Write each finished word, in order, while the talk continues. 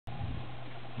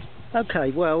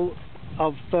Okay, well,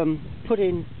 I've put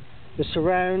in the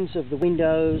surrounds of the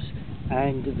windows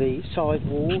and the side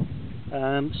wall,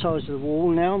 sides of the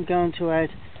wall. Now I'm going to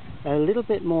add a little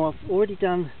bit more. I've already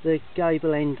done the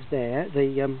gable end there,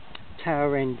 the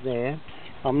tower end there.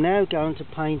 I'm now going to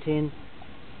paint in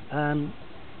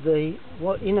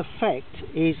what in effect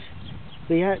is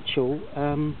the actual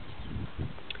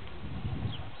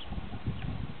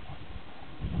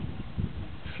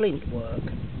flint work.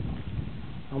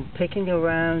 I'm picking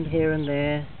around here and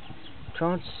there,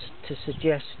 trying to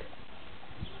suggest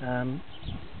some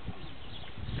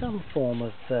form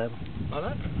of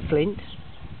flint.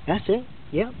 That's it.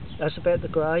 Yeah, that's about the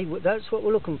grey. That's what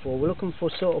we're looking for. We're looking for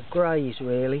sort of greys,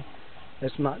 really,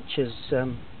 as much as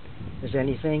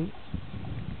anything.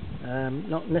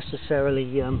 Not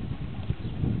necessarily a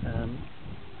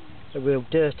real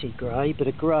dirty grey, but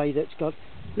a grey that's got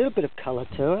a little bit of colour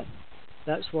to it.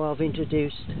 That's why I've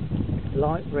introduced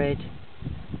light red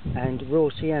and raw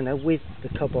sienna with the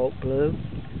cobalt blue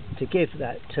to give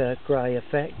that grey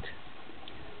effect,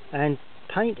 and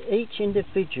paint each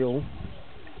individual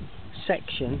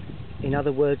section, in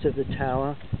other words, of the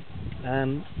tower,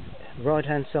 right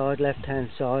hand side, left hand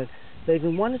side,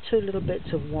 leaving one or two little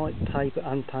bits of white paper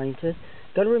unpainted.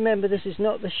 Got to remember, this is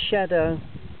not the shadow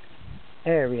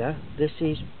area, this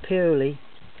is purely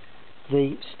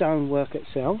the stonework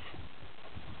itself.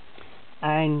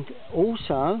 And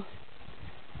also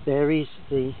there is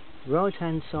the right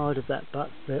hand side of that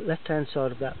the left hand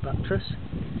side of that buttress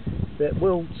that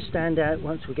will stand out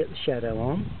once we get the shadow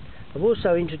on. I've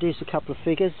also introduced a couple of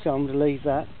figures, so I'm going to leave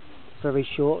that very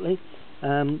shortly.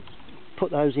 Put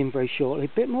those in very shortly.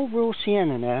 A bit more raw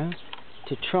sienna now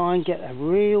to try and get a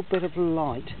real bit of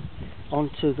light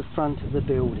onto the front of the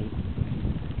building.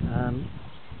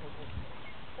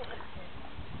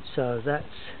 So that's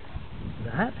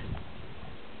that.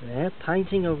 There,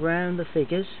 painting around the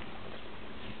figures,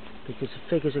 because the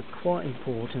figures are quite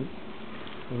important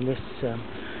in this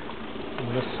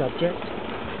subject.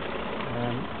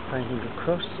 Painting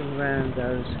across and around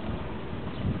those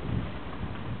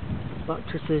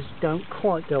buttresses don't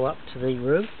quite go up to the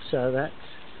roof, so that's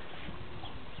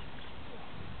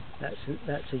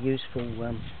a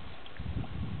useful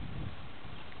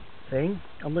thing.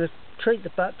 I'm going to treat the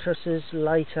buttresses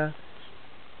later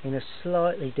in a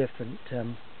slightly different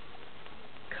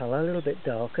colour, a little bit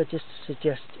darker, just to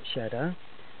suggest shadow.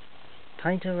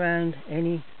 Paint around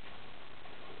the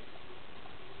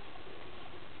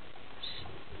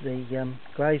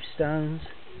gravestones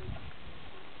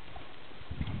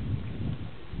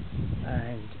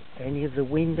and any of the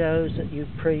windows that you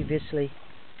previously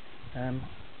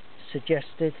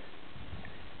suggested.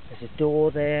 There's a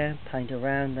door there, paint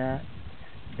around that.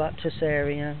 Buttress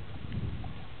area,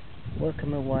 working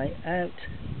my way out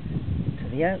to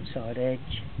the outside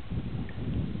edge,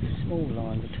 a small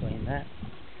line between that,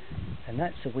 and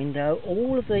that's the window.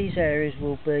 All of these areas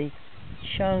will be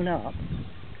shown up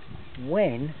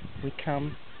when we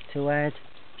come to add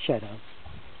shadow.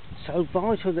 So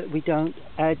vital that we don't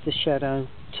add the shadow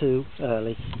too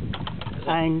early.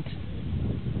 And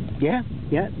yeah,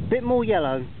 a bit more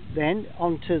yellow then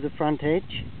onto the front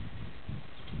edge,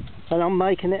 and I'm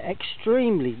making it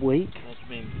extremely weak.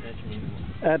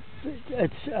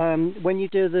 It's when you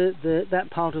do that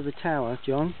part of the tower,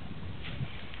 John,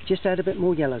 just add a bit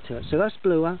more yellow to it. So that's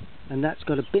bluer, and that's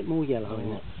got a bit more yellow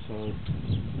in it.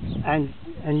 And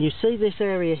you see this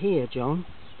area here, John,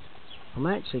 I'm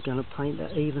actually going to paint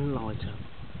that even lighter,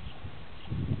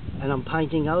 and I'm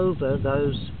painting over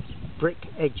those brick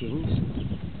edgings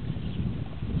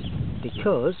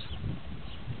because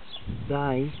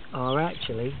they are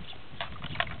actually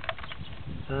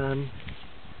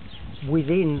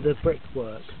within the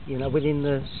brickwork, you know, within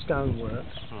the stonework.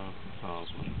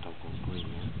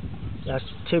 That's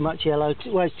too much yellow,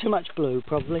 well, it's too much blue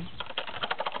probably.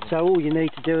 So all you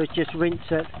need to do is just rinse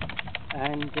it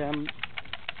and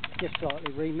just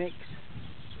slightly remix.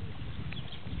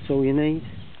 That's all you need.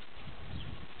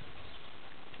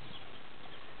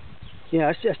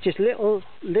 Yeah, it's just little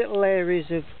areas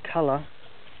of colour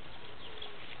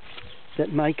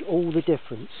that make all the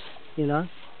difference, you know.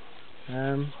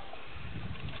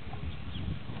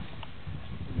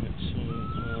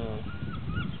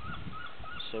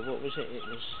 So what was it? It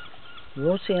was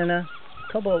raw sienna,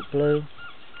 cobalt blue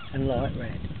and light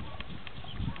red.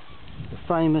 The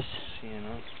famous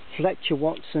sienna, Fletcher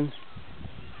Watson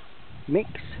mix.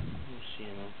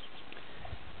 Sienna.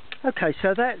 Okay,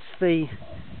 so that's the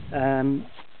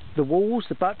walls,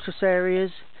 the buttress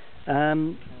areas.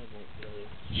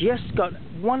 Just got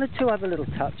one or two other little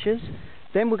touches.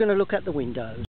 Then we're going to look at the windows.